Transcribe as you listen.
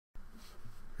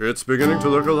It's beginning to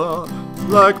look a lot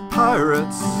like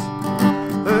pirates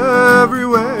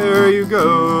everywhere you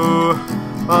go.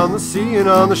 On the sea and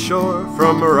on the shore,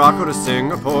 from Morocco to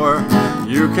Singapore,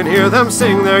 you can hear them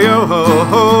sing their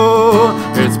yo-ho-ho.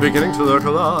 It's beginning to look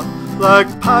a lot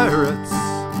like pirates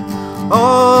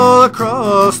all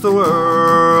across the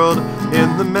world.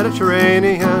 In the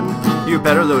Mediterranean, you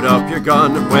better load up your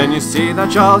gun when you see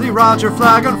that Jolly Roger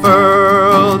flag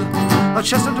unfurled. A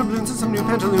chest of doubloons and some new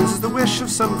pantaloons is the wish of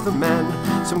some of the men.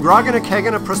 Some grog and a keg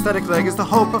and a prosthetic leg is the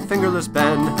hope of Fingerless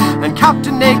Ben. And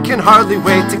Captain Nate can hardly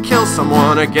wait to kill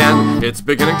someone again. It's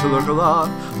beginning to look a lot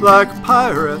like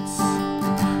pirates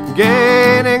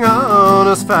gaining on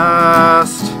us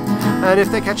fast. And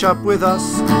if they catch up with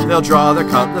us, they'll draw their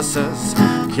cutlasses,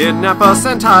 kidnap us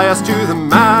and tie us to the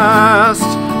mast.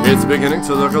 It's beginning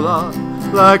to look a lot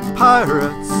like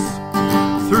pirates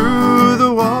through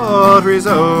the watery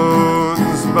zones.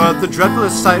 But the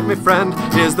dreadfulest sight, my friend,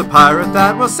 is the pirate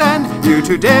that will send you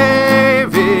to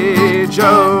Davy